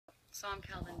So I'm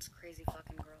Calvin's crazy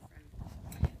fucking girlfriend.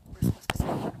 We're supposed to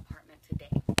sell an apartment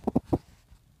today.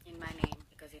 In my name,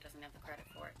 because he doesn't have the credit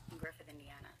for it. In Griffith,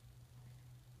 Indiana.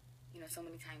 You know, so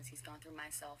many times he's gone through my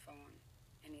cell phone,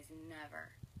 and he's never,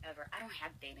 ever... I don't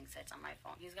have dating sites on my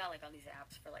phone. He's got, like, all these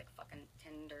apps for, like, fucking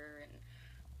Tinder and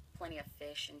Plenty of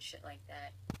Fish and shit like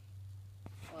that.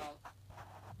 Well,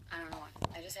 I don't know.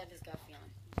 I just had this gut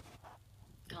feeling.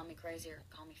 Call me crazy or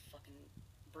call me fucking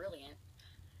brilliant.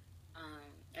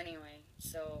 Anyway,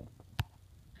 so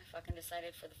I fucking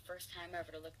decided for the first time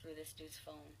ever to look through this dude's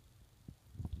phone.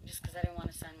 Just because I didn't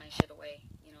want to send my shit away,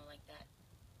 you know, like that.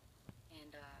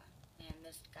 And, man,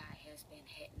 this guy has been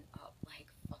hitting up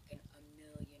like fucking a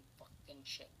million fucking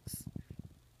chicks.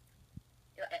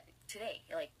 Today,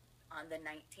 like, on the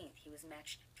 19th, he was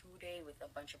matched today with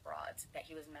a bunch of broads that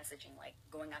he was messaging, like,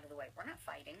 going out of the way. We're not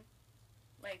fighting.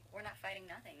 Like, we're not fighting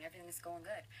nothing. Everything is going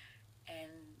good.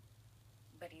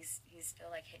 But he's still,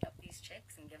 like, hitting up these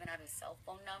chicks and giving out his cell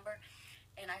phone number.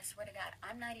 And I swear to God,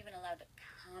 I'm not even allowed to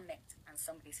comment on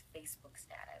somebody's Facebook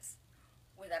status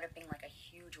without it being, like, a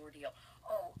huge ordeal.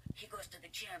 Oh, he goes to the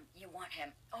gym. You want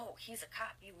him. Oh, he's a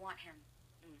cop. You want him.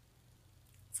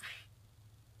 It's like...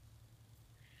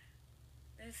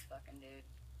 this fucking dude.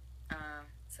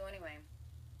 So anyway.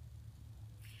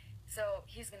 So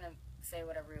he's gonna say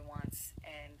whatever he wants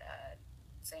and,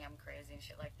 say I'm crazy and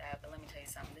shit like that, but let me tell you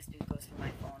something, this dude goes through my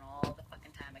phone all the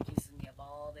fucking time, accuses me of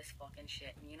all this fucking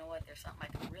shit, and you know what, there's something I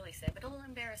can really say, but it'll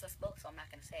embarrass us both, so I'm not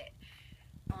gonna say it.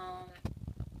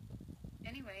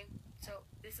 Anyway, so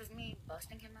this is me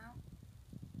busting him out,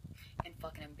 and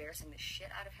fucking embarrassing the shit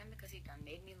out of him, because he done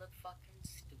made me look fucking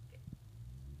stupid.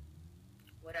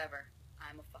 Whatever,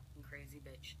 I'm a fucking crazy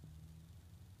bitch.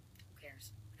 Who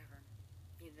cares? Whatever.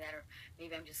 Either that, or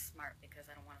maybe I'm just smart, because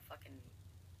I don't want to fucking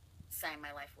sign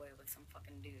my life away with some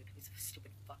fucking dude who's a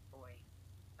stupid fuckboy.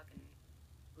 Fucking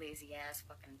lazy ass,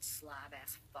 fucking slob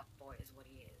ass fuckboy is what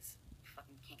he is. He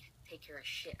fucking can't take care of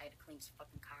shit. I had to clean his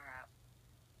fucking car out.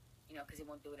 You know, because he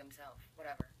won't do it himself.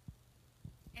 Whatever.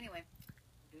 Anyway,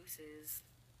 deuces.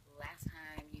 Last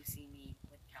time you see me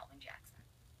with Calvin Jackson.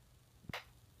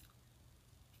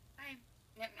 Bye.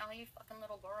 All you fucking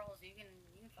little girls, you can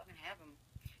fucking have them.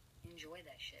 Enjoy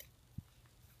that shit.